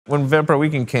When Vampire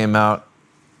Weekend came out,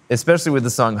 especially with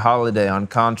the song Holiday on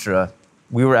Contra,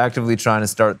 we were actively trying to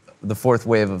start the fourth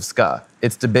wave of ska.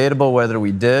 It's debatable whether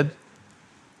we did.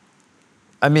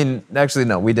 I mean, actually,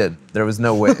 no, we did. There was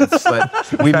no wave,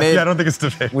 but we made. Yeah, I don't think it's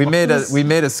debatable. We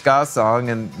made a ska song,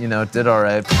 and it did all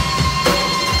right.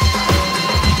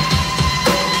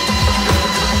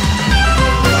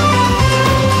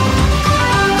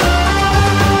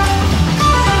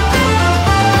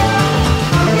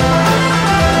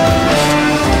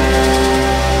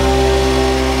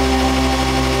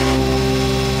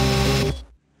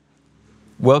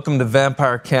 Welcome to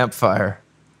Vampire Campfire.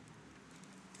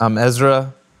 I'm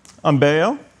Ezra. I'm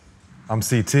Baio. I'm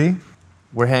CT.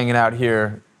 We're hanging out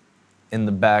here in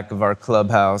the back of our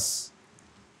clubhouse,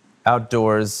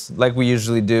 outdoors, like we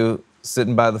usually do,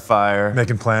 sitting by the fire.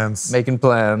 Making plans. Making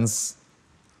plans.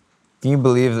 Can you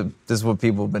believe that this is what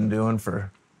people have been doing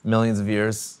for millions of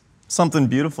years? Something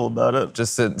beautiful about it.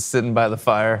 Just sitting by the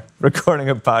fire, recording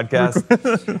a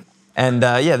podcast. And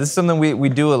yeah, this is something we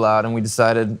do a lot, and we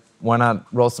decided, why not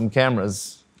roll some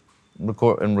cameras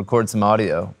and record some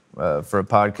audio for a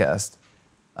podcast.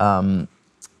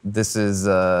 This is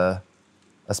a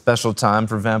special time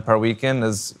for Vampire Weekend,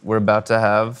 as we're about to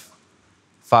have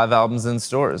 5 albums in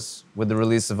stores with the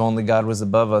release of Only God Was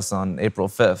Above Us on April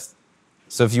 5th.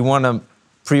 So if you want to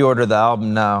pre-order the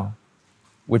album now,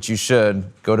 which you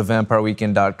should, go to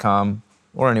vampireweekend.com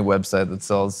or any website that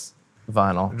sells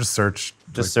vinyl. Just search.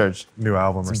 Just search. New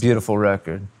album. It's a beautiful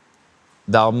record.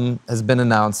 The album has been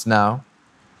announced now.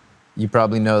 You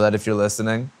probably know that if you're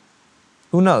listening.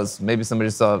 Who knows? Maybe somebody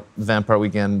saw Vampire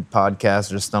Weekend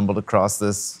podcast or stumbled across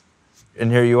this.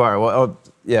 And here you are. Well, oh,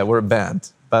 yeah, we're a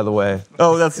band, by the way.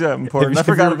 Oh, that's important. I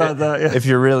forgot about that. Yeah. If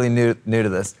you're really new to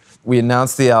this. We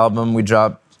announced the album. We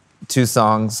dropped 2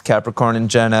 songs, Capricorn and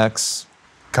Gen X.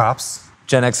 Cops.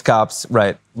 Gen X Cops,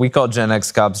 right. We call Gen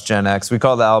X Cops Gen X. We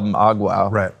call the album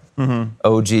Agwau. Right. Mm-hmm.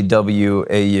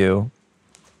 OGWAU.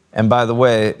 And by the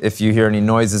way, if you hear any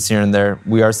noises here and there,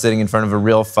 we are sitting in front of a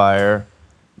real fire.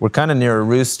 We're kind of near a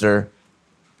rooster,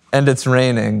 and it's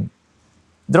raining.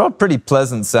 They're all pretty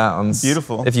pleasant sounds.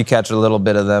 Beautiful. If you catch a little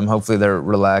bit of them, hopefully they're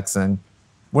relaxing.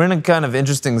 We're in a kind of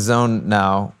interesting zone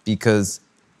now because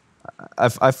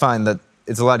I find that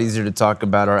it's a lot easier to talk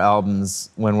about our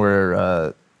albums when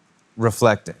we're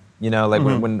reflecting. Like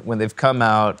when they've come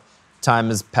out, time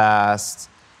has passed.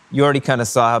 You already kind of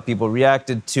saw how people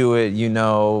reacted to it. You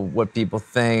know what people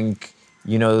think.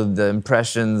 You know the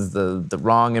impressions, the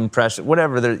wrong impression,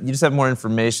 whatever. You just have more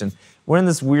information. We're in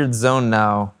this weird zone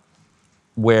now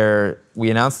where we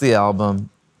announced the album.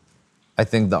 I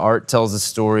think the art tells a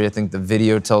story. I think the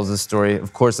video tells a story.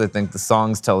 Of course, I think the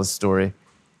songs tell a story.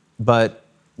 But,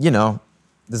 this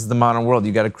is the modern world.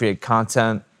 You got to create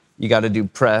content. You got to do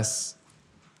press.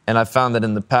 And I found that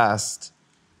in the past,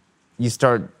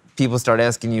 people start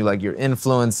asking you like your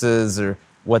influences or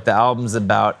what the album's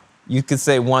about. You could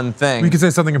say one thing. You could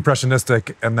say something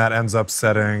impressionistic, and that ends up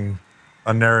setting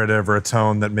a narrative or a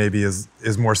tone that maybe is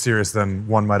more serious than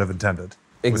one might have intended.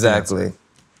 Exactly.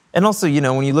 And also,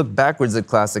 when you look backwards at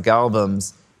classic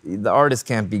albums, the artist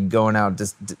can't be going out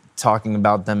just talking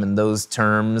about them in those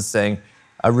terms, saying,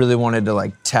 I really wanted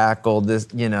to tackle this,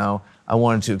 I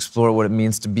wanted to explore what it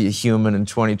means to be a human in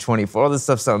 2024. All this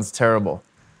stuff sounds terrible.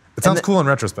 It sounds cool in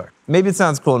retrospect. Maybe it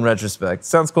sounds cool in retrospect. It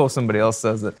sounds cool if somebody else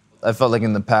says it. I felt like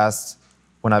in the past,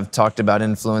 when I've talked about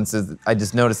influences, I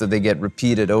just noticed that they get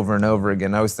repeated over and over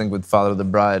again. I always think with Father of the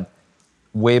Bride,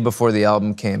 way before the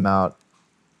album came out,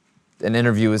 an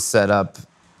interview was set up.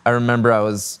 I remember I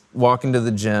was walking to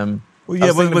the gym. Well,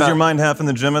 yeah, was your mind half in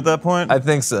the gym at that point? I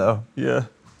think so. Yeah.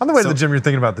 On the way to the gym, you're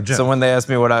thinking about the gym. So when they asked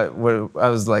me what I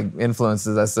was like,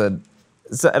 influences, I said,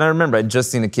 and I remember I'd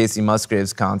just seen a Casey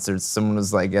Musgraves concert. Someone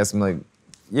was asking me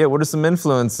yeah, what are some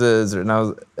influences? And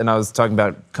I was talking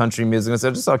about country music. I said,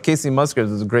 I just saw Casey Musgraves.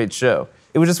 It was a great show.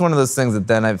 It was just one of those things that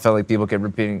then I felt like people kept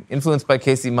repeating, influenced by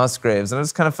Casey Musgraves. And I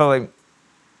just kind of felt like,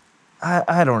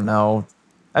 I don't know.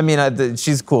 I mean,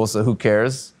 she's cool, so who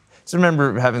cares? Just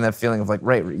remember having that feeling of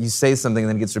right, you say something and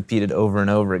then it gets repeated over and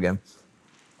over again.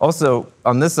 Also,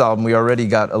 on this album, we already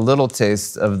got a little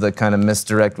taste of the kind of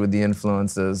misdirect with the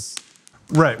influences.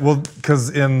 Right, well, because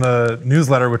in the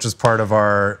newsletter, which is part of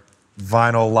our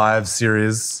Vinyl Live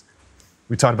series,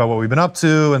 we talked about what we've been up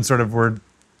to and sort of we're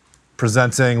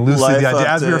presenting loosely Life the idea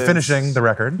as we were updates. finishing the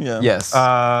record. Yeah. Yes.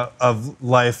 Of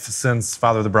life since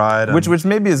Father of the Bride. And Which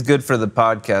maybe is good for the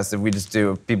podcast if we just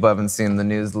do, if people haven't seen the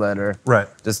newsletter. Right.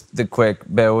 Just the quick,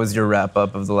 what was your wrap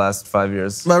up of the last 5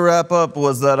 years? My wrap up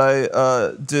was that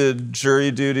I did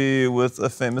jury duty with a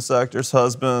famous actor's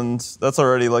husband. That's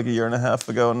already like a year and a half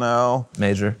ago now.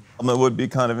 Major. It would be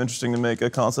kind of interesting to make a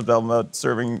concept album about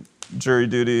serving jury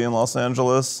duty in Los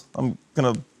Angeles. I'm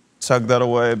gonna tug that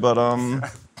away, but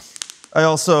I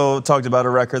also talked about a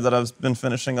record that I've been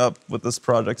finishing up with this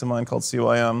project of mine called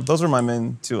CYM. Those are my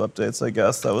main two updates, I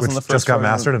guess. That was in the Which first just got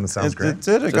version. mastered and it sounds great. It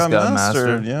did. It Just got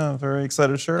mastered. Yeah, very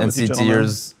excited to share it with you, gentlemen.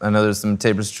 NCTers, I know there's some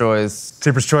Taper's Choice.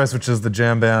 Taper's Choice, which is the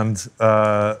jam band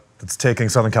that's taking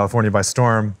Southern California by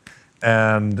storm,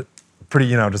 and pretty,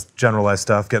 just generalized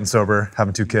stuff, getting sober,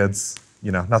 having 2 kids,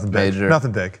 nothing big. Major.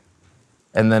 Nothing big.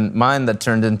 And then mine that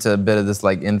turned into a bit of this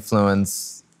like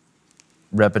influence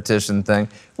repetition thing,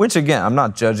 which again, I'm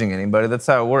not judging anybody. That's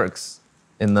how it works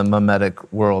in the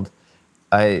mimetic world.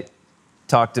 I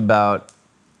talked about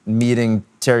meeting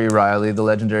Terry Riley, the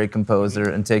legendary composer,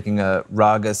 and taking a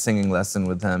raga singing lesson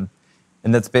with him.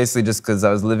 And that's basically just because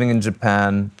I was living in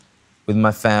Japan with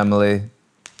my family.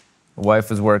 My wife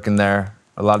was working there,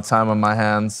 a lot of time on my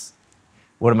hands.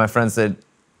 One of my friends said,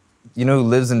 "You know who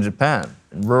lives in Japan,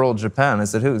 in rural Japan?" I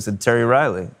said, "Who?" He said, "Terry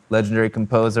Riley, legendary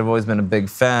composer. I've always been a big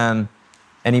fan.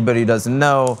 Anybody who doesn't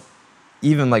know,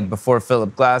 even like before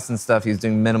Philip Glass and stuff, he was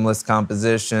doing minimalist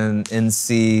composition, in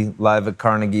C, live at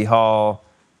Carnegie Hall,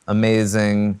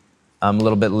 amazing. A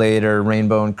little bit later,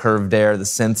 Rainbow and Curved Air, the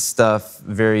synth stuff,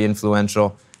 very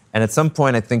influential. And at some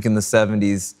point, I think in the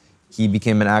 70s, he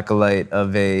became an acolyte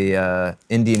of a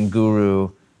Indian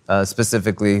guru,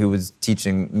 specifically who was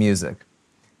teaching music.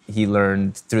 He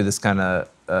learned through this kind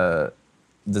of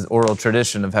this oral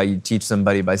tradition of how you teach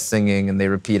somebody by singing and they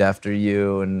repeat after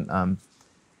you. And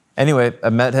anyway,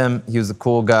 I met him. He was a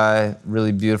cool guy,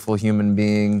 really beautiful human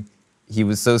being. He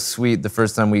was so sweet the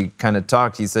first time we kind of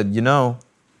talked. He said,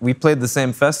 we played the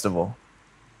same festival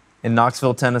in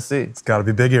Knoxville, Tennessee. It's got to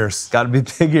be big ears. Got to be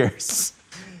big ears.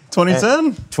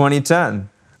 2010? 2010.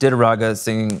 Did a raga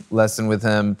singing lesson with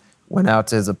him, went out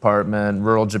to his apartment,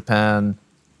 rural Japan.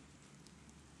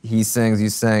 He sings, you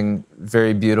sang,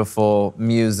 very beautiful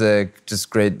music, just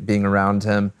great being around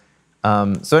him.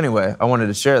 So anyway, I wanted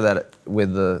to share that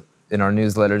in our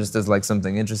newsletter, just as like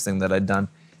something interesting that I'd done.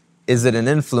 Is it an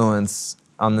influence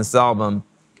on this album?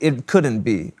 It couldn't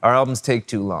be. Our albums take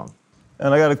too long.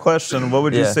 And I got a question. What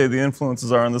would you Yeah. say the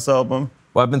influences are on this album?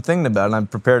 Well, I've been thinking about it, and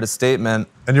I've prepared a statement.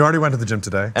 And you already went to the gym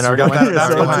today. And so I we got already that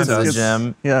went behind to the us.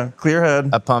 gym. Yeah, clear head.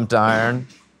 I pumped iron.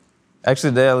 Actually,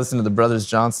 today I listened to the Brothers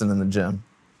Johnson in the gym.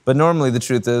 But normally, the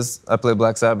truth is, I play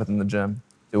Black Sabbath in the gym.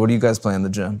 What do you guys play in the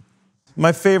gym?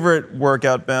 My favorite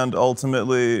workout band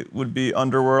ultimately would be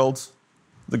Underworld,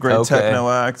 the great techno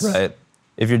act. Right.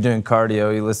 If you're doing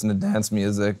cardio, you listen to dance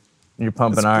music. You're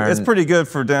pumping iron. It's pretty good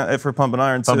for pumping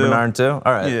iron too. Pumping iron too?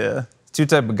 All right. Yeah. 2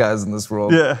 type of guys in this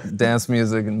world. Yeah. Dance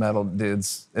music and metal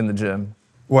dudes in the gym.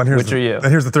 Well, and Which are you? And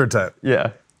here's the third type.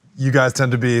 Yeah. You guys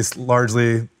tend to be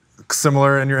largely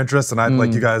similar in your interests, and I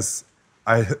like you guys.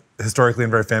 I historically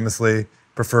and very famously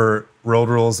prefer road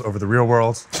rules over the real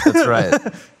world, That's right.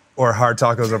 or hard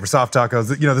tacos over soft tacos.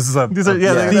 This is a These are, a theme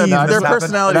they're that's happened.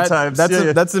 personality types.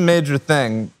 That's a major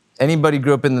thing. Anybody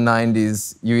grew up in the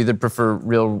 90s, you either prefer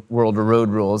real world or road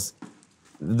rules.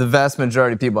 The vast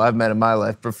majority of people I've met in my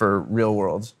life prefer real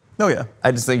world. Oh yeah.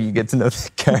 I just think you get to know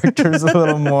the characters a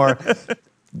little more.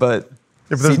 But Yeah,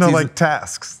 but there's no CT's like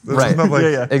tasks. There's Right. no, like,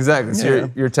 Yeah. Exactly. So Yeah.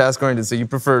 you're task oriented. So you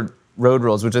prefer road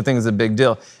rules, which I think is a big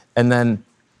deal. And then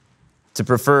to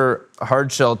prefer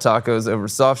hard shell tacos over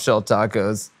soft shell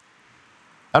tacos.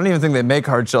 I don't even think they make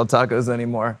hard shell tacos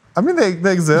anymore. I mean,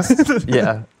 they exist.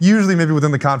 Yeah. Usually, maybe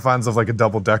within the confines of like a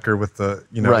double decker with the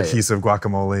Right. adhesive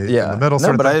guacamole Yeah. in the middle. No,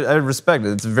 sort of but thing. I respect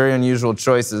it. It's very unusual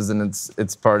choices, and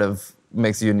it's part of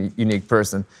makes you a unique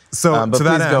person. So, but to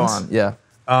that please go end- on. Yeah.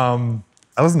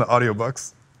 I listen to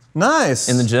audiobooks. Nice.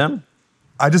 In the gym.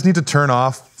 I just need to turn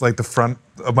off like the front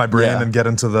of my brain Yeah. and get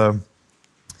into the,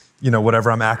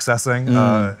 whatever I'm accessing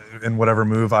in whatever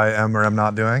move I am or am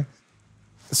not doing.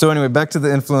 So anyway, back to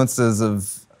the influences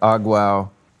of Agwao.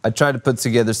 I tried to put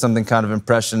together something kind of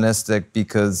impressionistic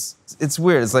because it's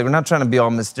weird. It's like we're not trying to be all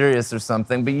mysterious or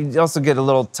something, but you also get a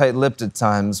little tight-lipped at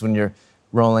times when you're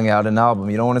rolling out an album.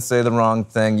 You don't want to say the wrong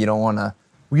thing. You don't want to.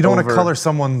 Well, you don't want to color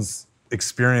someone's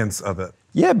experience of it.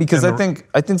 Yeah, because And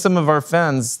I think some of our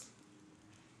fans.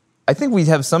 I think we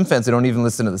have some fans that don't even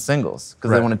listen to the singles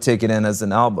because Right. they want to take it in as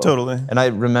an album. Totally. And I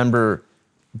remember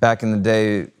back in the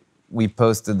day we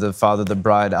posted the Father the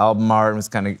Bride album art and was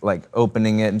kind of like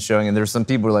opening it and showing it. There were some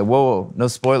people who were like, whoa, no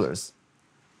spoilers.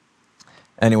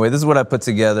 Anyway, this is what I put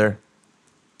together.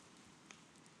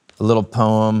 A little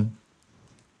poem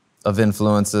of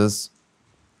influences.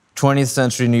 20th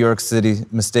century New York City,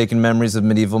 mistaken memories of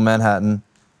medieval Manhattan,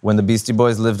 when the Beastie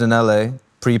Boys lived in LA,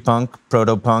 pre-punk,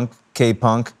 proto-punk,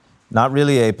 K-punk, not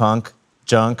really A-punk,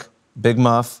 junk, Big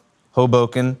Muff,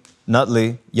 Hoboken,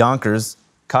 Nutley, Yonkers,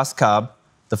 Cascab,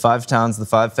 the 5 towns, the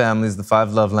 5 families, the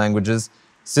 5 love languages,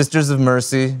 Sisters of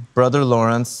Mercy, Brother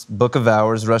Lawrence, Book of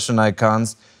Hours, Russian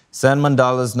icons, San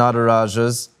Mandalas,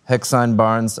 Natarajas, Hexine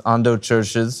Barns, Ondo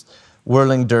churches,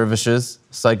 Whirling Dervishes,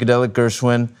 Psychedelic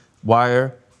Gershwin,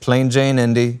 Wire, Plain Jane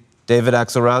Indie, David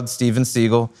Axelrod, Steven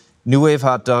Seagal, New Wave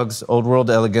Hot Dogs, Old World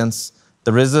Elegance,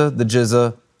 The RZA, The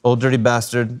Jizza, Old Dirty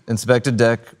Bastard, Inspector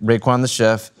Deck, Raekwon the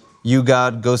Chef, You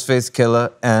God, Ghostface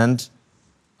Killah, and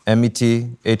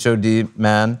MET, HOD,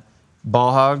 Man,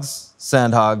 Ball Hogs,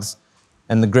 Sand Hogs,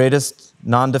 and the greatest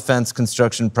non-defense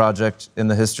construction project in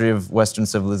the history of Western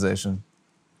civilization.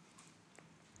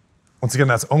 Once again,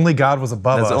 that's Only God Was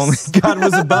Above Us. That's Only God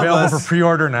Was Above Available Us. for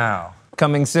pre-order now.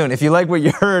 Coming soon. If you like what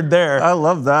you heard there, I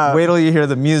love that. wait till you hear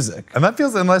the music. And that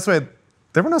feels in a nice way.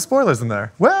 There were no spoilers in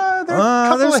there. Well, there were a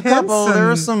couple There's of hints. there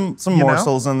were some you know?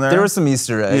 morsels in there. There were some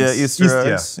Easter eggs. Yeah, Easter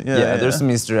eggs. Yeah, there's some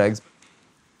Easter eggs. Do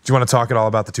you want to talk at all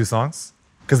about the 2 songs?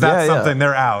 Because that's Yeah, yeah. something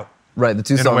they're out Right, the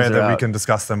 2 in a songs way are that we out. can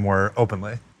discuss them more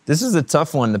openly. This is a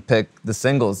tough one to pick the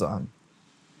singles on.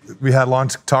 We had long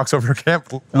talks over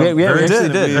camp. We very- actually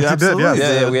did. We Yes, you did, absolutely yes.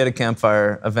 Yeah, did. we had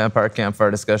a vampire campfire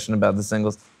discussion about the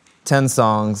singles. 10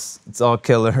 songs, it's all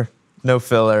killer, no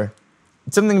filler.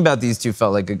 Something about these two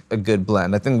felt like a good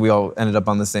blend. I think we all ended up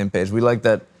on the same page. We like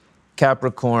that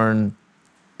Capricorn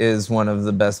is one of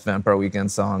the best Vampire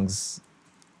Weekend songs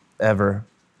ever.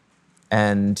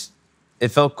 And it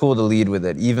felt cool to lead with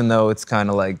it, even though it's kind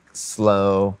of like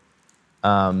slow.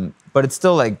 But it's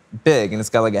still like big and it's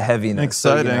got like a heaviness.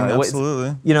 Exciting, So,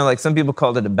 absolutely. You know, like some people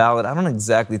called it a ballad. I don't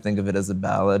exactly think of it as a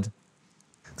ballad.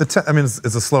 I mean, it's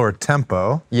a slower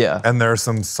tempo. Yeah. And there are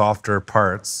some softer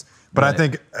parts. But I Right.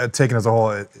 think taken as a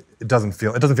whole, it doesn't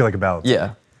feel like a ballad.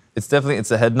 Yeah, it's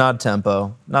a head nod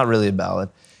tempo, not really a ballad.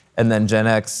 And then Gen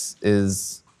X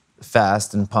is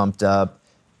fast and pumped up.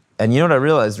 And you know what I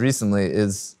realized recently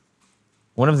is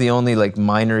one of the only like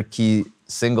minor key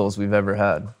singles we've ever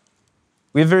had.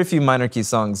 We have very few minor key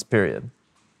songs, period.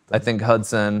 I think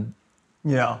Hudson,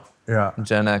 Yeah. Yeah.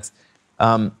 Gen X.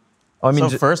 I mean,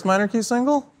 So first minor key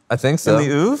single I think so. in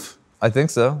the oeuvre? I think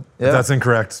so. Yeah. If that's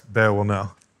incorrect, Baio will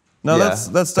know. No, Yeah. that's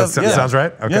That stuff. Yeah. sounds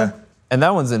right? Okay. Yeah. And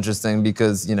that one's interesting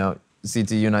because, you know,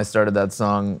 CT, you and I started that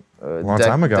song a Long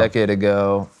time ago. decade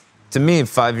ago. To me,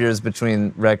 5 years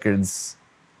between records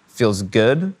feels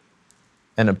good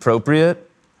and appropriate.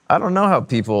 I don't know how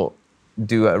people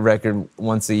do a record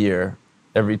once a year,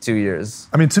 every 2 years.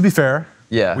 I mean, to be fair,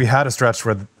 Yeah. we had a stretch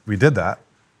where we did that.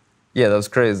 Yeah, that was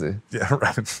crazy. Yeah,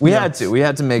 right. We had to. We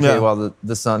had to make Yeah. hay while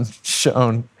the sun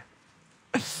shone.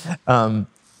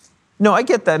 No, I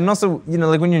get that. And also, you know,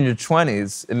 like when you're in your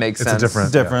 20s, it makes It's a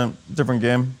sense. Different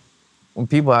game. When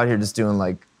people out here just doing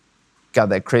like, got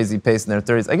that crazy pace in their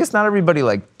 30s. I guess not everybody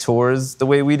like tours the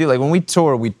way we do. Like when we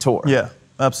tour, we tour. Yeah,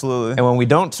 absolutely. And when we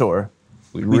don't tour,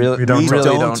 we really, we don't really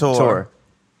tour. don't tour.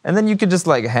 And then you could just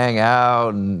like hang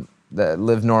out and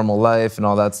live normal life and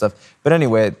all that stuff. But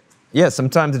anyway, yeah,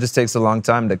 sometimes it just takes a long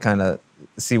time to kind of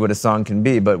see what a song can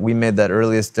be. But we made that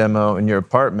earliest demo in your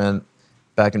apartment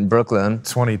back in Brooklyn.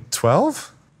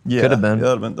 2012? Yeah, Could have been.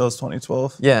 That was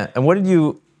 2012. Yeah, and what did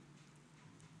you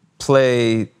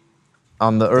play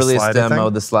on the earliest sliding demo,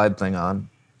 thing? the slide thing on?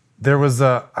 There was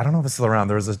I don't know if it's still around.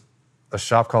 There was a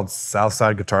shop called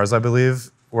Southside Guitars, I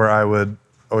believe, where I would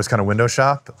always kind of window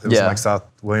shop. It was in Yeah. like South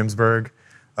Williamsburg.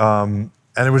 And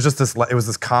it was just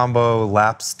this combo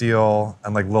lap steel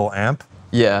and like little amp.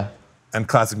 Yeah. And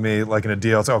classic me, like in a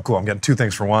deal, it's oh cool, I'm getting 2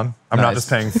 things for one. I'm not Nice. just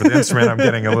paying for the instrument, I'm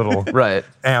getting a little Right.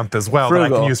 amp as well that I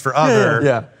Frugal. can use for other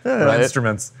Yeah. Right.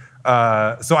 instruments.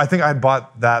 So I think I'd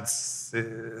bought that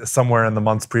somewhere in the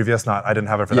months previous. I didn't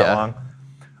have it for that Yeah. long.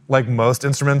 Like most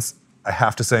instruments, I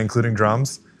have to say, including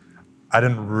drums, I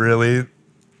didn't really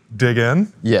dig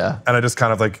in. Yeah. And I just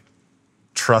kind of like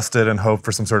trusted and hoped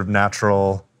for some sort of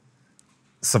natural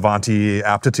savant-y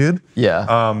aptitude.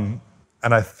 Yeah.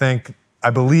 And I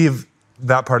believe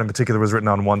that part in particular was written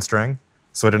on 1 string,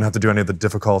 so I didn't have to do any of the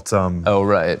difficult oh,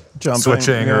 right. Jumping.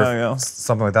 switching or Yeah.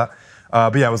 something like that.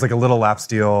 But yeah, it was like a little lap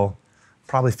steel,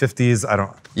 probably 50s. I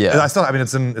don't. Yeah. I mean,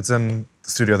 it's in the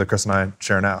studio that Chris and I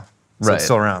share now, so Right. it's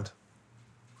still around.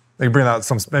 We can bring out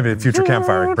maybe a future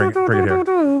campfire. Bring it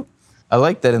here. I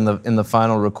like that in the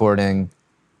final recording,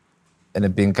 and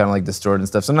it being kind of like distorted and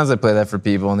stuff. Sometimes I play that for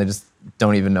people and they just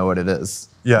don't even know what it is.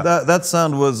 Yeah. That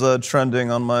sound was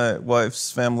trending on my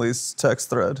wife's family's text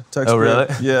thread. Oh, really?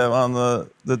 Yeah, on the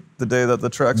day that the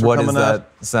tracks were coming out. What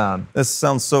is that sound? It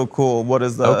sounds so cool. What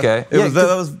is that? Okay.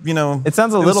 That was, you know. It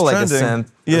sounds a little like a synth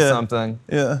or something.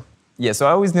 Yeah. Yeah, so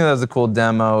I always knew that was a cool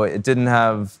demo. It didn't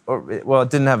have, it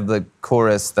didn't have the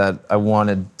chorus that I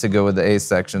wanted to go with the A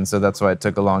section, so that's why it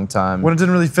took a long time. When it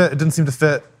didn't really fit, it didn't seem to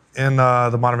fit in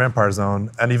the Modern Vampire zone,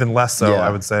 and even less so,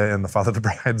 I would say, in the Father of the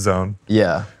Bride zone.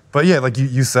 Yeah. But yeah, like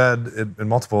you said in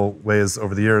multiple ways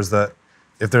over the years that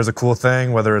if there's a cool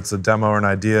thing, whether it's a demo or an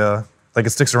idea, like it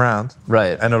sticks around.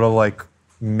 Right. And it'll like,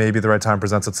 maybe the right time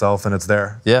presents itself and it's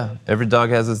there. Yeah, every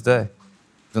dog has its day.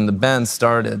 When the band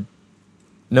started,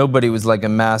 nobody was like a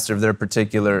master of their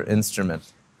particular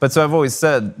instrument. But so I've always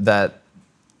said that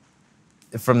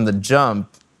from the jump,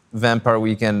 Vampire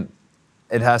Weekend,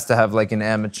 it has to have like an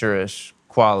amateurish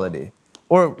quality.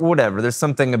 Or whatever, there's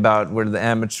something about where the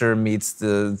amateur meets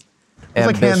the It's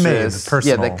like handmade, ambitious.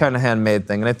 personal. Yeah, that kind of handmade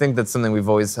thing. And I think that's something we've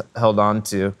always held on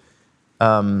to.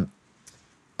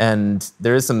 And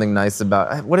there is something nice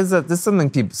about, what is that? This is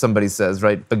something somebody says,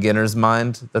 right? Beginner's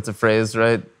mind, that's a phrase,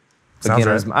 right? Sounds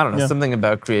Beginner's, right. I don't know, Yeah. something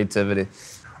about creativity.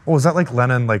 Oh, was that like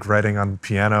Lennon like writing on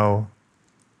piano?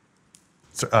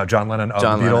 John Lennon of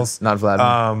John the Lennon, Beatles? not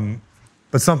Vladimir.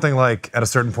 But something like at a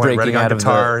certain point, Breaking writing on out of the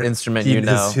guitar, instrument you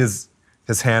know. his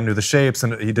hand knew the shapes,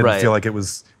 and he didn't Right. feel like it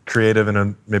was creative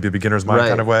in maybe a beginner's mind Right.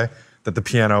 kind of way. That the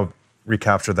piano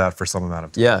recaptured that for some amount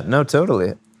of time. Yeah, no,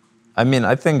 totally. I mean,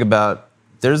 I think about,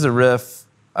 there's a riff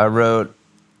I wrote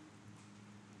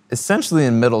essentially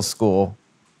in middle school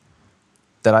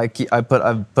that I've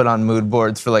put on mood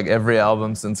boards for like every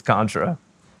album since Contra.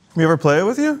 We ever play it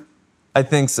with you? I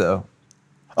think so.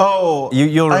 Oh,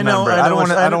 You'll remember. I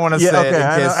don't want to say it in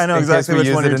case, I know in exactly case we which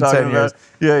use one it you're in talking 10 years. about.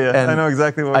 Yeah, And I know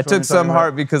exactly what. I took some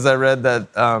heart because I read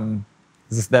that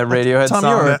that Radiohead Tom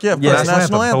song. York, yeah, Yeah,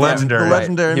 national anthem, the legendary. the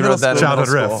legendary He middle wrote that in school. Childhood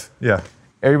middle riff. school. Yeah.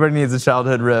 Everybody needs a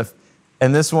childhood riff.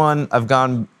 And this one, I've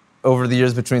gone over the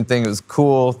years between thinking it was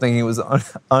cool, thinking it was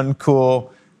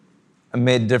uncool. I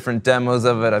made different demos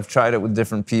of it. I've tried it with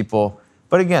different people.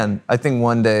 But again, I think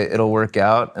one day it'll work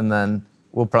out, and then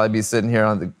we'll probably be sitting here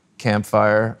on the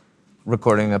Campfire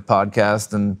recording a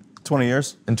podcast in 20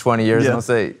 years. 20 years, Yeah. and I'll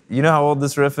say, you know how old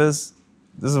this riff is?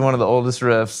 This is one of the oldest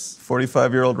riffs.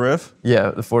 45-year-old riff.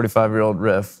 Yeah, the 45-year-old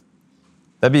riff.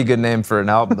 That'd be a good name for an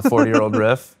album, the 40-year-old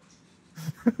riff.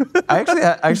 I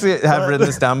actually have written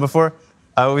this down before.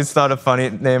 I always thought a funny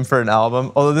name for an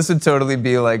album, although this would totally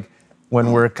be like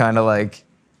when we're kind of like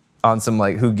on some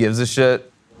like who gives a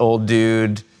shit, old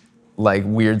dude, like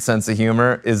weird sense of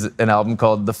humor, is an album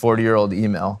called The 40-Year-Old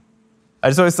Email. I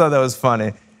just always thought that was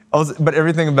funny. But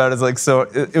everything about it is like so,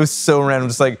 it was so random.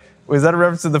 Just like, was that a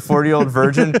reference to the 40-year-old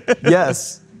virgin?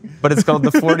 Yes, but it's called The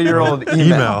 40-Year-Old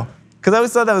Email. Because I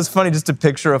always thought that was funny just to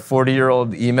picture a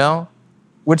 40-year-old email,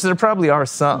 which there probably are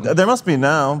some. There must be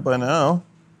now, by now.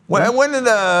 When did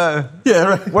Yeah,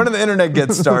 right. when did the internet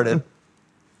get started?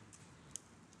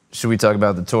 Should we talk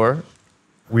about the tour?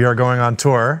 We are going on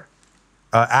tour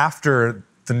after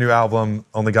the new album,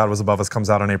 Only God Was Above Us, comes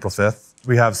out on April 5th.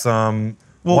 We have some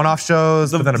one-off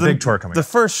shows, but then a big tour coming The up,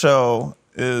 first show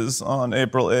is on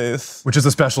April 8th. which is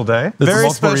a special day. Very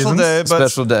multiple special reasons. day. But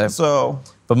Special day. So,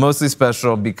 But mostly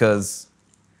special because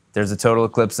there's a total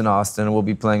eclipse in Austin, and we'll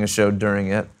be playing a show during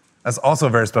it. That's also a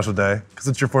very special day because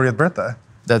it's your 40th birthday.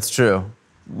 That's true.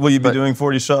 will you be But- doing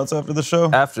 40 shots after the show?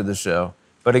 After the show.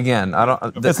 But again, I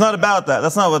don't. It's not about that.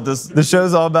 That's not what this. The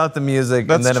show's all about the music,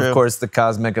 That's and then true. of course the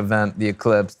cosmic event, the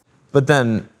eclipse. But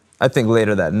then I think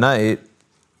later that night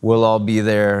we'll all be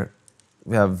there.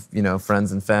 We have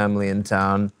friends and family in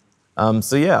town.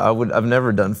 So yeah, I've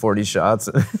never done 40 shots,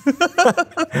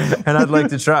 and I'd like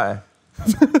to try.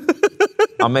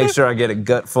 I'll make sure I get a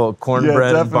gut full of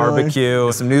cornbread and definitely.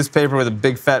 barbecue, some newspaper with a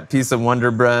big fat piece of Wonder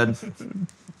Bread,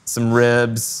 some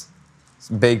ribs,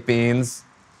 some baked beans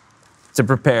to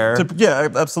prepare. Yeah,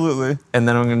 absolutely. And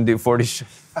then I'm going to do 40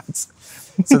 shots.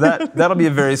 So that'll be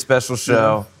a very special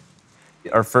show.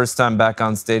 Our first time back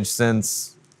on stage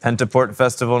since Pentaport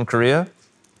Festival in Korea.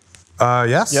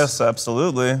 Yes. Yes,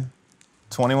 absolutely.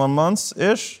 21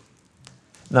 months-ish.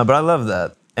 No, but I love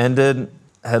that. Ended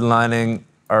headlining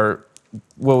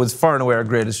what was far and away our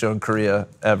greatest show in Korea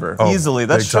ever. Oh, Easily.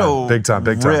 That big time, show big time.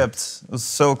 ripped. It was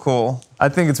so cool. I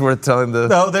think it's worth telling the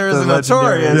No, there is the a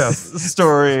legendary- notorious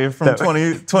story from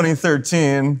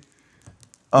 2013.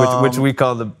 which we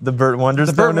call the Burt Wonderstone.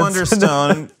 The Burt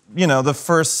incident. Wonderstone, the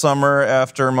first summer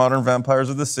after Modern Vampires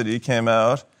of the City came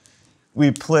out,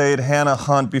 we played Hannah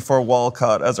Hunt Before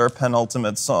Walcott as our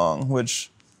penultimate song, which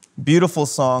beautiful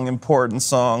song, important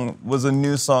song, was a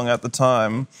new song at the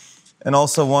time, and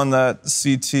also one that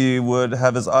CT would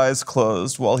have his eyes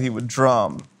closed while he would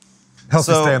drum. Helps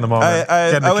you stay in the moment.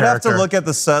 I would have to look at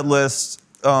the set list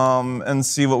and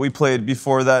see what we played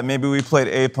before that. Maybe we played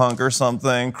A-Punk or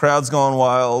something. Crowd's going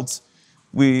wild.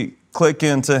 We click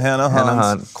into Hannah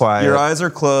Hunt. Quiet. Your eyes are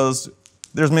closed.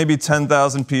 There's maybe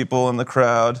 10,000 people in the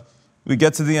crowd. We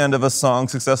get to the end of a song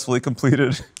successfully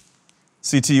completed.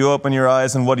 CT, you open your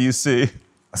eyes, and what do you see?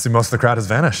 I see most of the crowd has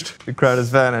vanished. The crowd has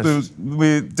vanished.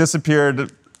 We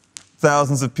disappeared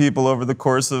thousands of people over the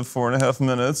course of 4.5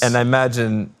 minutes. And I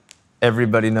imagine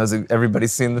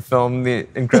everybody's seen the film, The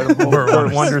Incredible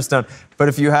Wonderstone. But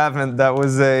if you haven't, that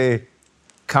was a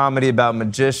comedy about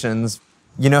magicians.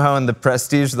 You know how in The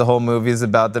Prestige, the whole movie is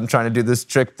about them trying to do this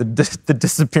trick, the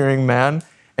disappearing man,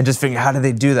 and just figuring out how do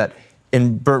they do that.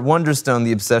 In Burt Wonderstone,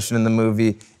 the obsession in the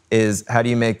movie is how do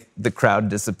you make the crowd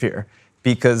disappear?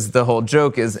 Because the whole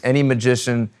joke is any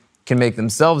magician can make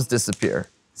themselves disappear.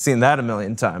 Seen that a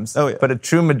million times. Oh, yeah. But a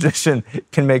true magician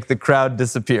can make the crowd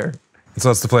disappear. So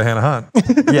that's to play Hannah Hunt.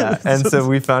 Yeah, and so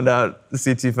we found out,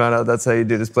 CT found out that's how you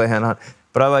do this, play Hannah Hunt.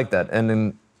 But I like that. And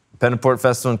in Pennaport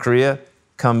Festival in Korea,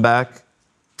 come back,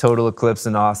 Total Eclipse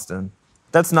in Austin.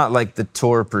 That's not like the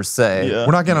tour per se. Yeah.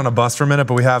 We're not getting on a bus for a minute,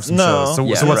 but we have some shows. So,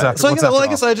 Yeah, so what's right. after? So what's I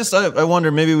after guess I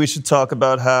wonder maybe we should talk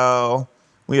about how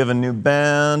we have a new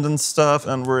band and stuff,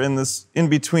 and we're in this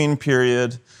in-between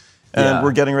period, and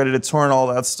we're getting ready to tour and all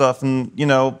that stuff. And you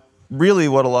know, really,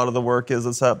 what a lot of the work is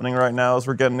that's happening right now is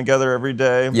we're getting together every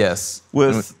day. Yes.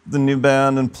 With the new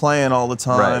band and playing all the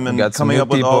time Right. We got and some coming new up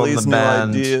with people all in these the new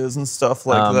band. ideas and stuff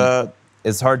like that.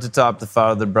 It's hard to top the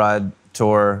Follow the Bride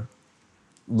tour.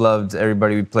 Loved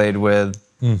everybody we played with.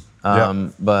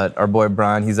 But our boy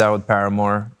Brian, he's out with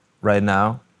Paramore right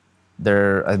now.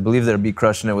 I believe they'll be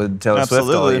crushing it with Taylor Swift all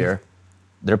Absolutely. year.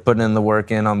 They're putting in the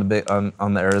work in on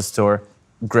the Eras tour.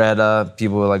 Greta,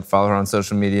 people who like follow her on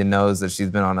social media knows that she's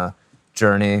been on a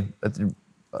journey.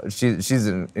 She's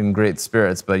in great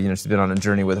spirits, but you know she's been on a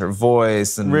journey with her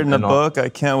voice and Written and a all. book. I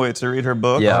can't wait to read her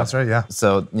book. Yeah, that's right, yeah.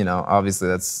 So you know, obviously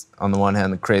that's on the one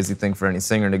hand the crazy thing for any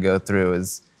singer to go through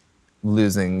is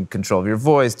losing control of your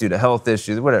voice due to health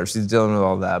issues, whatever. She's dealing with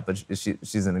all that, but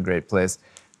she's in a great place.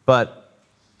 But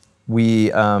we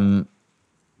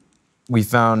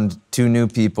found two new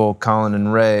people, Colin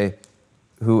and Ray,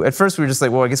 who at first we were just like,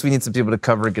 well, I guess we need some people to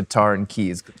cover guitar and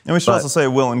keys. And we should also say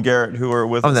Will and Garrett, who were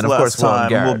with us then, of last course, Will and time,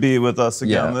 Garrett. will be with us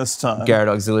again this time. Garrett,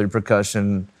 auxiliary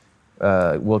percussion,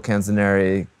 Will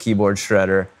Canzaneri, keyboard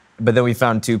shredder. But then we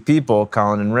found two people,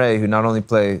 Colin and Ray, who not only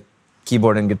play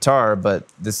keyboard and guitar, but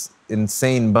this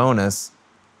insane bonus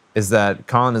is that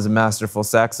Colin is a masterful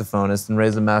saxophonist and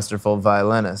Ray's a masterful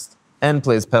violinist and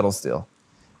plays pedal steel.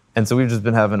 And so we've just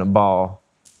been having a ball,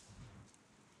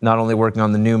 not only working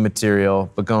on the new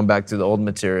material, but going back to the old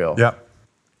material. Yeah.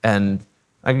 And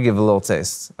I could give a little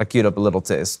taste. I queued up a little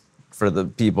taste for the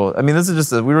people. I mean, this is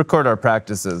just we record our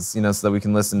practices, you know, so that we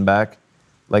can listen back.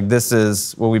 Like this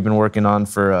is what we've been working on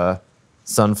for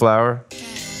Sunflower.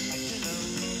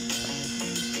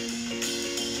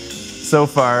 So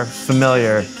far,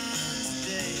 familiar.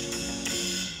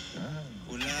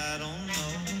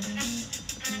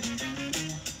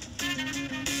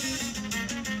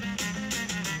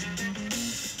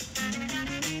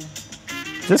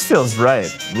 This feels right.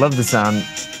 Love the sound.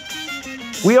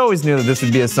 We always knew that this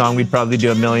would be a song we'd probably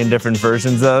do a million different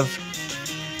versions of.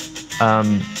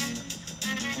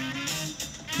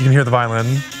 You can hear the violin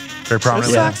very There's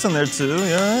prominently. sax in there too,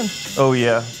 yeah. Oh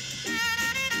yeah.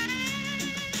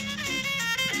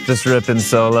 Just ripping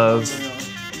solos.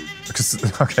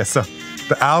 Okay, so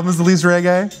the album is the least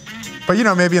reggae, but you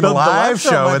know, maybe in the live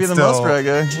show might be it's the most still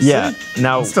reggae. We'll Yeah. see.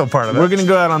 Now It's still part of it. We're gonna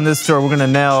go out on this tour. We're gonna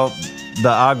nail the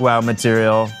Agua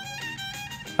material.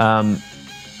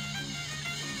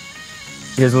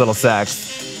 Here's a little sax.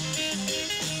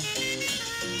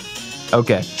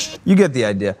 Okay, you get the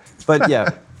idea. But yeah,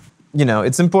 you know,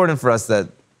 it's important for us that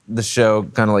the show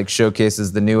kind of like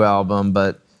showcases the new album,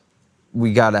 but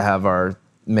we got to have our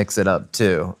mix it up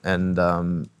too.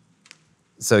 And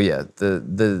so yeah,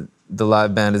 the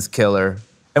live band is killer.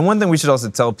 And one thing we should also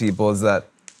tell people is that,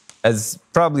 as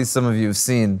probably some of you have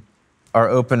seen, our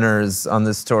openers on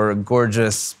this tour are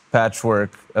gorgeous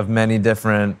patchwork of many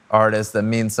different artists that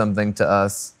mean something to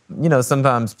us. You know,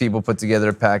 sometimes people put together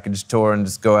a package tour and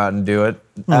just go out and do it.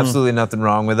 Absolutely nothing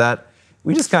wrong with that.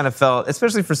 We just kind of felt,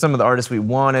 especially for some of the artists we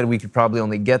wanted, we could probably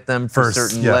only get them for First,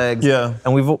 certain yeah. legs. Yeah.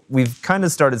 And we've kind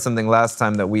of started something last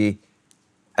time that we,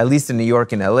 at least in New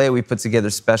York and LA, we put together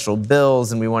special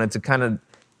bills and we wanted to kind of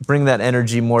bring that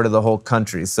energy more to the whole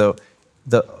country. So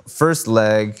the first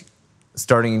leg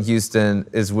starting in Houston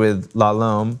is with La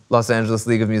Lome, Los Angeles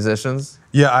League of Musicians.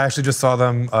 Yeah, I actually just saw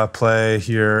them play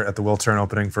here at the Will Turn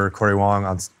opening for Corey Wong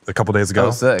a couple days ago.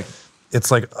 Oh, sick. It's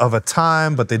like of a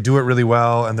time, but they do it really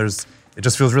well, and it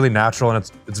just feels really natural,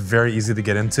 and it's very easy to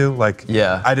get into. Like,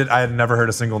 Yeah. I had never heard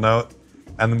a single note,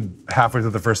 and then halfway through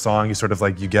the first song, you sort of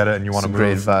like, you get it and you want to move.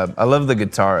 Great vibe. I love the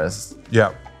guitarist.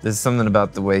 Yeah. There's something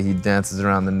about the way he dances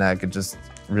around the neck. It just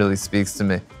really speaks to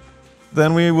me.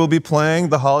 Then we will be playing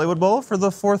the Hollywood Bowl for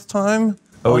the 4th time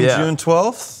on June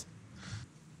 12th.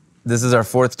 This is our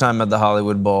 4th time at the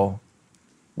Hollywood Bowl.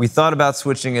 We thought about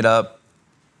switching it up.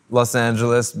 Los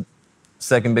Angeles,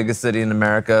 second biggest city in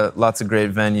America, lots of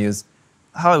great venues.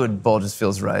 Hollywood Bowl just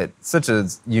feels right. Such a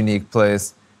unique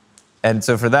place. And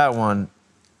so for that one,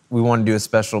 we want to do a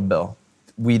special bill.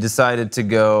 We decided to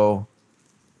go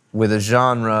with a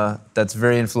genre that's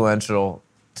very influential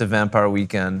to Vampire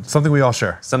Weekend. Something we all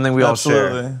share. Something we all share,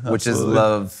 Absolutely. which is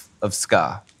love of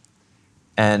ska.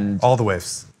 And All the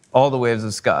waves. all the waves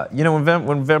of ska. You know,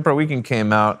 when Vampire Weekend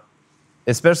came out,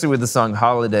 especially with the song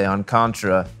Holiday on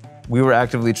Contra, we were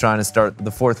actively trying to start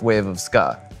the 4th wave of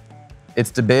ska.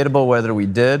 It's debatable whether we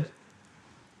did.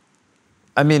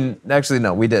 I mean, actually,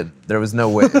 no, we did. There was no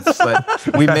wave,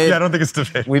 but we made. Yeah, I don't think it's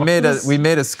debatable. We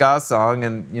made a ska song,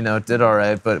 and it did all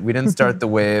right, but we didn't start the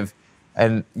wave,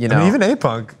 and I mean, even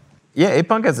A-Punk. yeah,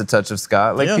 A-Punk has a touch of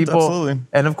ska. Like Yeah, people, absolutely.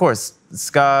 and of course,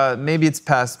 ska, maybe it's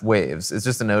past waves. It's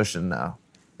just an ocean now.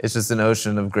 It's just an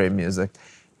ocean of great music.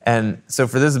 And so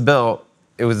for this bill,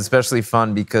 it was especially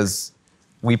fun because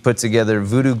we put together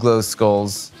Voodoo Glow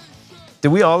Skulls. Did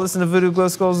we all listen to Voodoo Glow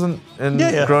Skulls in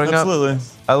growing absolutely. up?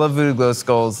 I love Voodoo Glow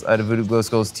Skulls. I had a Voodoo Glow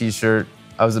Skulls t-shirt.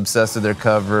 I was obsessed with their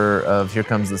cover of Here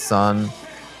Comes the Sun.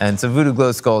 And so Voodoo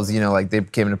Glow Skulls, like they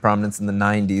came into prominence in the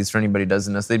 90s. For anybody who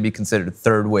doesn't know, so they'd be considered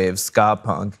third wave ska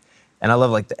punk. And I love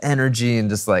like the energy and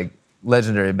just like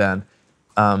legendary band.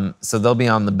 So they'll be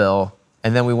on the bill.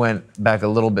 And then we went back a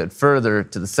little bit further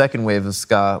to the second wave of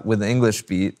ska with the English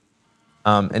beat.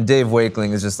 And Dave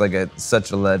Wakeling is just like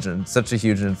such a legend, such a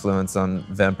huge influence on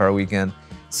Vampire Weekend.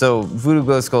 So Voodoo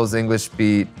Glow Skulls, English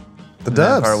beat, The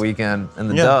Dubs. Vampire Weekend, and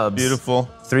the Yeah, Dubs. beautiful.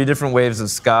 3 different waves of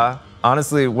ska.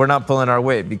 Honestly, we're not pulling our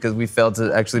weight because we failed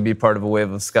to actually be part of a wave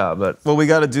of ska. But Well, we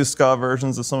got to do ska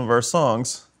versions of some of our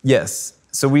songs. yes,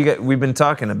 so we've been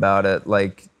talking about it,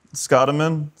 like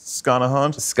Scotaman,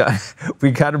 Scanahunt. ska.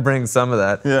 We got to bring some of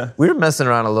that. Yeah. We were messing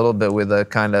around a little bit with a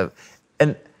kind of,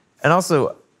 and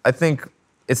also I think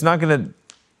it's not gonna.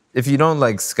 If you don't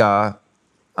like ska,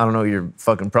 I don't know what your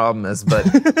fucking problem is, but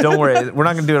don't worry, we're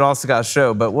not gonna do an all ska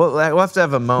show. But we'll have to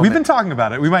have a moment. We've been talking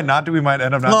about it. We might not do. We might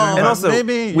end up not doing it. And also,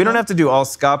 maybe, we don't have to do all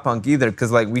ska punk either,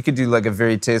 because like we could do like a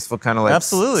very tasteful kind of like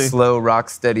Absolutely. slow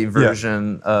rock steady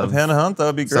version of Hannah Hunt, that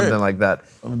would be great. something like that. be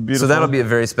So beautiful. that'll be a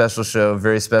very special show,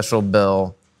 very special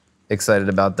bill. Excited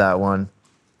about that one.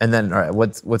 And then, all right,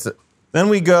 what's it? Then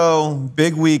we go,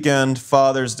 big weekend,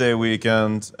 Father's Day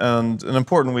weekend, and an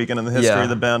important weekend in the history Yeah. of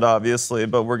the band, obviously,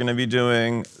 but we're going to be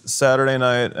doing Saturday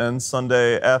night and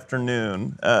Sunday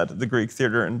afternoon at the Greek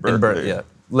Theater in Berkeley. Yeah,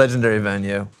 legendary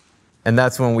venue. And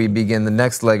that's when we begin the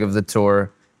next leg of the tour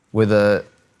with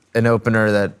an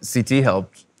opener that CT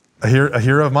helped A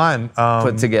hero of mine.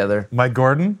 put together. Mike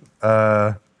Gordon,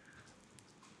 best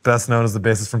known as the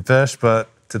bassist from Fish, but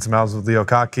did some albums with Leo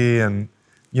Kaki, and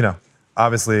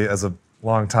obviously as a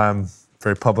longtime,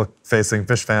 very public-facing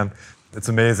Fish fan, it's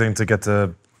amazing to get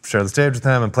to share the stage with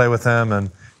him and play with him. And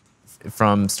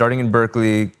From starting in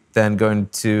Berkeley, then going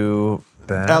to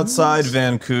Outside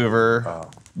Vancouver,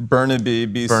 Burnaby,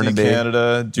 BC, Burnaby.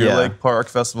 Canada, Deer Yeah. Lake Park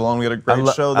Festival, and we had a great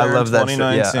show there in 2019.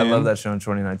 That show. Yeah, I love that show in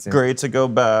 2019. Great to go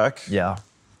back. Yeah.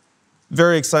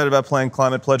 Very excited about playing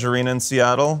Climate Pledge Arena in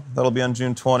Seattle. That'll be on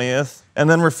June 20th. And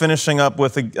then we're finishing up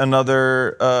with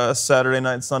another Saturday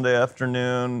night, Sunday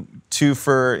afternoon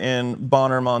twofer in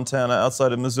Bonner, Montana,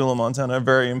 outside of Missoula, Montana, a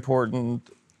very important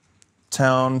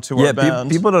town to our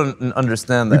band. People don't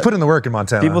understand that. we put in the work in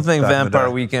Montana. People think back in the Vampire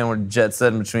day. Weekend were jet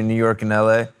setting between New York and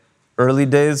LA. Early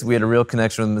days, we had a real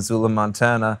connection with Missoula,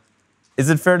 Montana. Is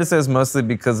it fair to say it's mostly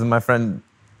because of my friend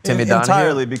Timmy Donahue?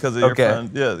 Entirely because of your friend.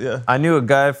 Yeah. I knew a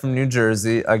guy from New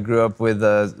Jersey. I grew up with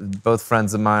both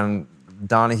friends of mine,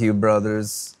 Donahue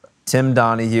brothers. Tim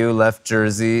Donahue left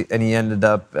Jersey, and he ended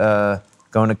up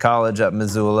going to college at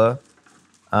Missoula.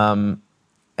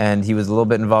 And he was a little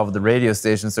bit involved with the radio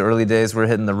station. So early days, we're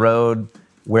hitting the road.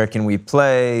 Where can we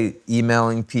play?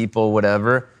 Emailing people,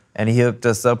 whatever. And he hooked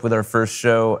us up with our first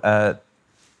show at,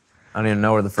 I don't even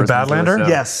know where the first Badlander? show.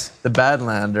 Yes. The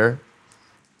Badlander.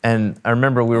 And I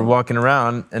remember we were walking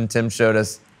around, and Tim showed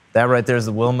us, that right there is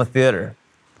the Wilma Theater.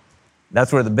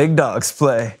 That's where the big dogs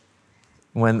play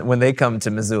when they come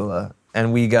to Missoula.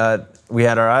 and we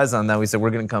had our eyes on that. We said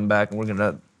we're going to come back and we're going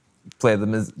to play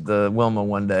the Wilma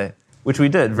one day, which we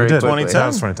did very quickly. 2010. That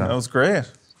was 2010. That was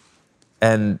great.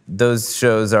 And those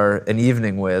shows are an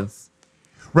evening with.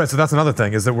 Right, so that's another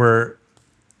thing, is that we're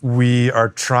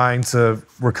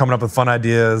coming up with fun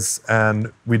ideas,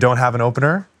 and we don't have an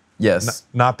opener. Yes.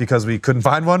 Not because we couldn't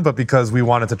find one, but because we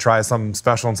wanted to try something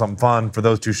special and something fun for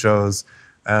those two shows.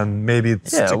 And maybe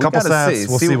it's a couple sets,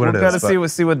 we'll see what it is. We've got to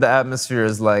see what the atmosphere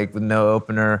is like with no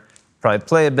opener. Probably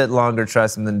play a bit longer, try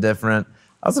something different.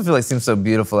 I also feel like it seems so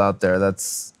beautiful out there.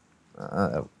 That's,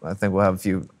 I think we'll have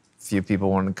a few people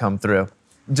wanting to come through.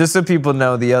 Just so people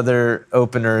know, the other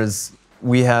openers,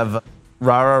 we have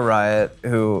Rara Riot,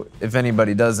 who, if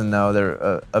anybody doesn't know,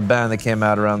 they're a band that came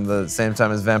out around the same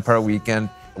time as Vampire Weekend.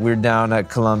 We're down at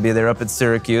Columbia. They're up at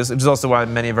Syracuse, which is also why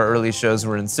many of our early shows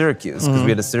were in Syracuse, because we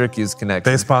had a Syracuse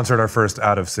connection. They sponsored our first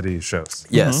out-of-city shows.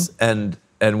 Yes, and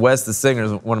Wes, the singer,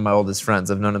 is one of my oldest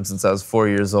friends. I've known him since I was 4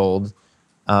 years old.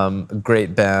 A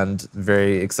great band.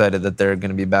 Very excited that they're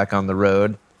going to be back on the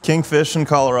road. Kingfish in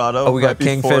Colorado. Oh, we got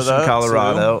Kingfish in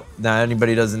Colorado. Too. Now,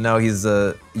 anybody doesn't know, he's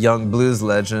a young blues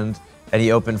legend, and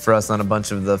he opened for us on a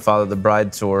bunch of the Father the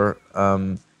Bride tour.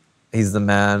 He's the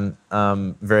man.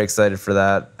 Very excited for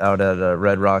that out at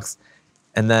Red Rocks.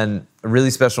 And then a really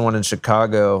special one in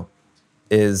Chicago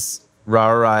is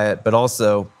Rara Riot, but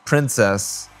also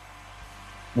Princess,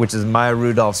 which is Maya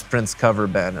Rudolph's Prince cover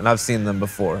band. And I've seen them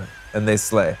before, and they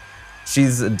slay.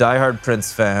 She's a diehard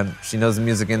Prince fan. She knows the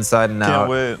music inside and out. Can't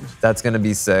wait. That's going to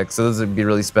be sick. So those would be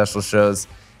really special shows.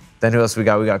 Then who else we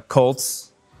got? We got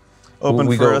Colts.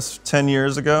 Opened for us 10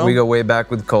 years ago. We go way back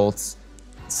with Colts.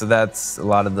 So that's a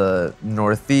lot of the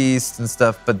Northeast and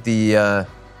stuff, but a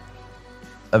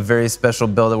very special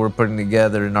bill that we're putting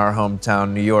together in our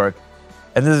hometown, New York.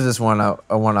 And this is just one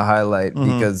I want to highlight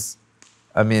because,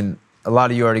 I mean, a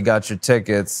lot of you already got your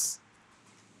tickets.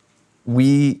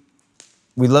 We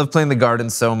love playing the Garden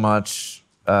so much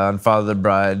on Father the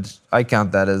Bride. I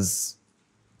count that as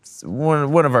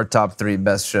one of our top 3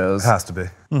 best shows. It has to be.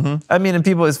 I mean, and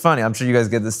people, it's funny. I'm sure you guys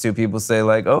get this too. People say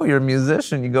like, oh, you're a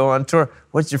musician. You go on tour.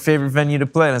 What's your favorite venue to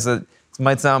play? And I said, it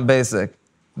might sound basic.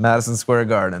 Madison Square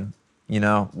Garden,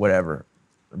 whatever.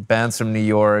 Bands from New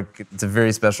York. It's a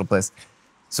very special place.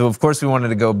 So, of course, we wanted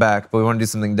to go back, but we want to do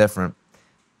something different.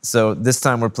 So this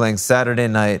time we're playing Saturday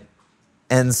night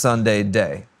and Sunday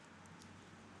day.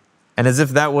 And as if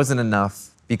that wasn't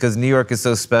enough, because New York is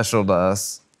so special to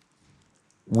us,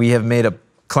 we have made a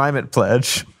climate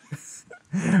pledge.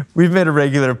 We've made a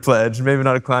regular pledge, maybe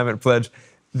not a climate pledge,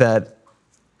 that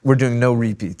we're doing no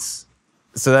repeats.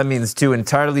 So that means 2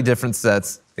 entirely different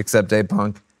sets, except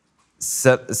A-Punk,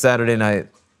 Saturday night,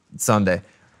 Sunday.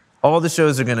 All the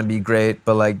shows are going to be great,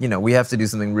 but we have to do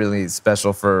something really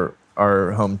special for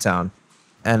our hometown.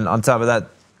 And on top of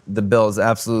that, the bill is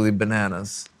absolutely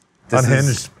bananas.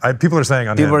 Unhinged. People are saying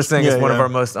unhinged. People are saying it's one of our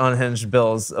most unhinged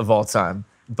bills of all time,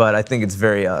 but I think it's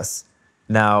very us.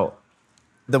 Now,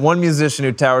 the one musician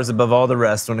who towers above all the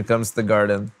rest when it comes to the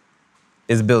Garden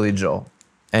is Billy Joel.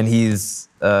 And he's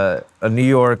a New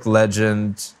York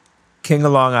legend, king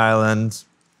of Long Island.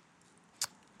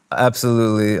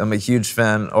 Absolutely, I'm a huge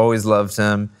fan, always loved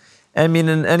him. I mean,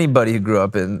 and anybody who grew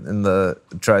up in the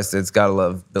tri-states gotta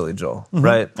love Billy Joel,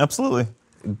 right? Absolutely.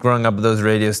 Growing up with those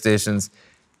radio stations,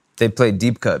 they play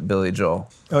deep cut Billy Joel.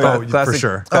 Oh, Classic, for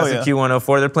sure. Classic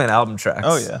Q104, they're playing album tracks.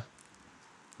 Oh, yeah.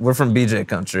 We're from BJ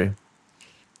country.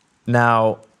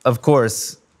 Now, of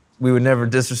course, we would never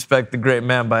disrespect the great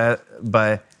man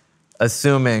by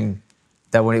assuming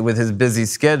that with his busy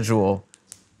schedule,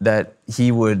 that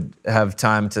he would have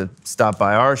time to stop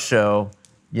by our show.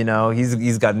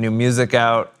 He's got new music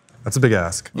out. That's a big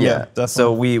ask. Yeah, definitely.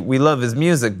 So we love his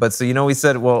music, but we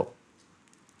said, well,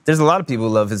 there's a lot of people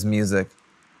who love his music.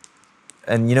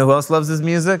 And you know who else loves his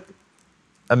music?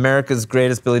 America's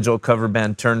greatest Billy Joel cover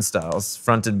band, Turnstiles,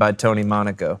 fronted by Tony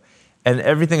Monaco. And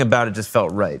everything about it just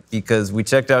felt right, because we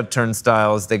checked out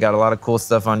Turnstiles. They got a lot of cool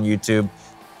stuff on YouTube.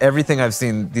 Everything I've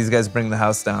seen, these guys bring the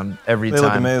house down every time. They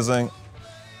look amazing.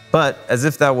 But as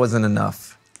if that wasn't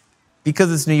enough,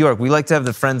 because it's New York, we like to have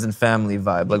the friends and family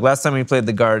vibe. Like last time we played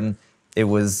the Garden, it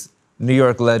was New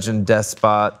York legend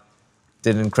Despot,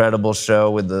 did an incredible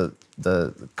show with the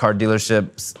car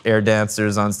dealerships, air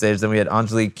dancers on stage. Then we had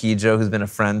Angelique Kidjo, who's been a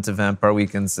friend to Vampire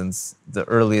Weekend since the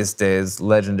earliest days,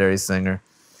 legendary singer.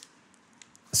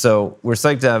 So we're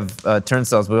psyched to have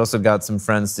Turnstiles, but we also got some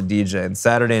friends to DJ. And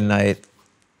Saturday night,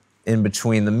 in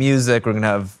between the music, we're going to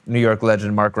have New York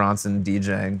legend Mark Ronson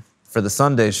DJing. For the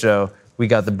Sunday show, we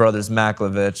got the brothers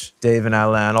Maklovich, Dave and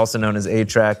Alan, also known as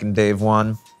A-Track and Dave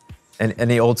One. and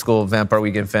any old school Vampire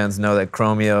Weekend fans know that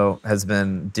Chromeo has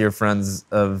been dear friends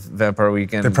of Vampire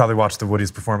Weekend. They probably watched the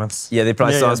Woody's performance. Yeah, they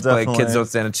probably saw us play definitely. Kids Don't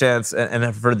Stand a Chance and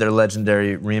have heard their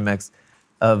legendary remix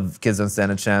of Kids Don't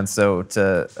Stand a Chance. So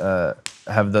to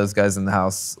have those guys in the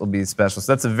house will be special.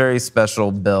 So that's a very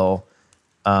special bill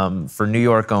for New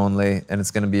York only, and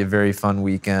it's going to be a very fun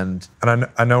weekend. And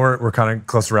I know we're kind of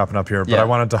close to wrapping up here, but Yeah. I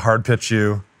wanted to hard pitch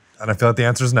you, and I feel like the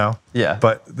answer is no. Yeah.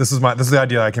 But this is the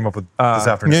idea I came up with this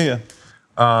afternoon.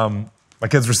 Yeah. My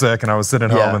kids were sick, and I was sitting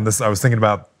at home, Yeah. and I was thinking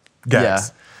about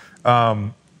gags.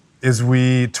 Is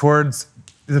we towards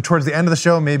the end of the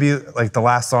show, maybe like the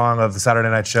last song of the Saturday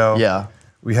night show? Yeah.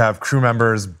 We have crew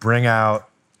members bring out,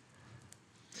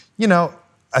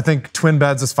 I think twin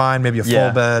beds is fine, maybe a full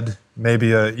Yeah. bed,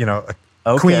 maybe a Okay.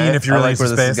 queen if you I really like need where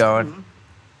some this space. is going.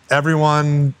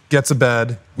 Everyone gets a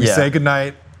bed. We Yeah. say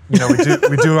goodnight. We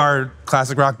do our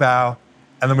classic rock bow,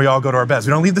 and then we all go to our beds.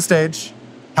 We don't leave the stage.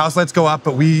 House lights go up,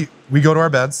 but we go to our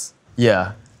beds.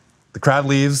 Yeah. The crowd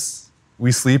leaves.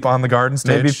 We sleep on the garden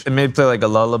stage. Maybe play like a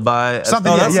lullaby.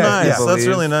 Something. Oh, Yeah, that's yeah, nice. yeah. That's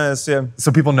really nice. Yeah.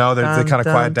 So people know they kind of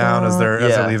quiet down as they're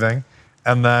Yeah. leaving.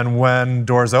 And then when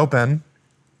doors open,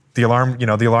 the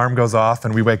alarm goes off,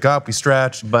 and we wake up. We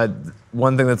stretch. But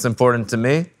one thing that's important to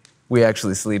me, we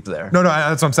actually sleep there. No,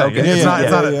 that's what I'm saying. Okay. It's Yeah, not. yeah,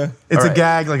 It's not. yeah. It's All a right.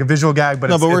 gag, like a visual gag. But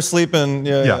No, it's, but we're it's- sleeping.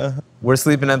 Yeah. Yeah. We're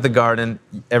sleeping at the garden.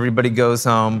 Everybody goes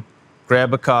home,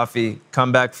 grab a coffee,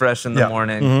 come back fresh in the Yeah.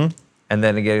 morning, and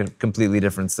then get a completely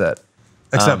different set.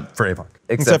 Except for A-Punk.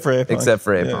 Except for A-Punk. Except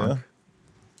for Yeah, A-Punk. yeah.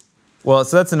 Well,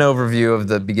 so that's an overview of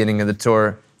the beginning of the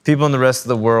tour. People in the rest of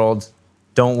the world,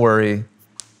 don't worry.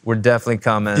 We're definitely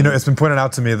coming. It's been pointed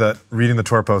out to me that reading the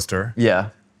tour poster Yeah.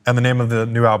 and the name of the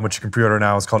new album, which you can pre-order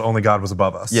now, is called Only God Was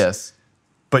Above Us. Yes.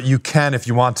 But you can, if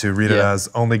you want to, read it Yeah. as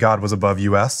Only God Was Above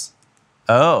US.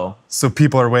 Oh. So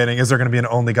people are waiting. Is there going to be an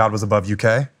Only God Was Above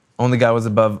UK? Only guy was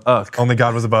above Uck. Only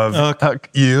God Was Above Uck.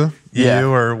 EU Yeah.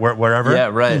 or wherever? Yeah,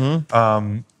 right.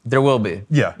 There will be.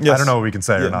 Yeah. Yes. I don't know what we can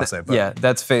say or not say. But Yeah,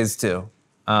 that's phase 2.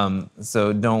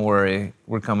 So don't worry.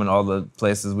 We're coming all the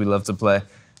places we love to play.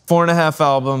 4.5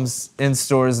 albums in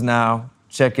stores now.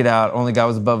 Check it out. Only God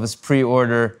Was Above Us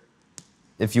pre-order.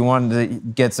 If you wanted to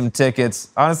get some tickets,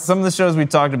 honestly, some of the shows we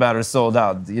talked about are sold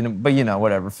out. But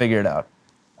whatever. Figure it out.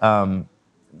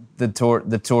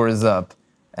 The tour is up,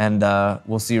 and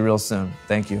we'll see you real soon.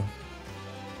 Thank you.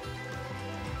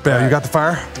 Baio, you got the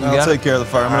fire? I'll take care of the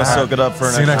fire. I'm going to soak it up for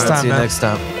See you next time. time, See you man. next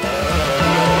time.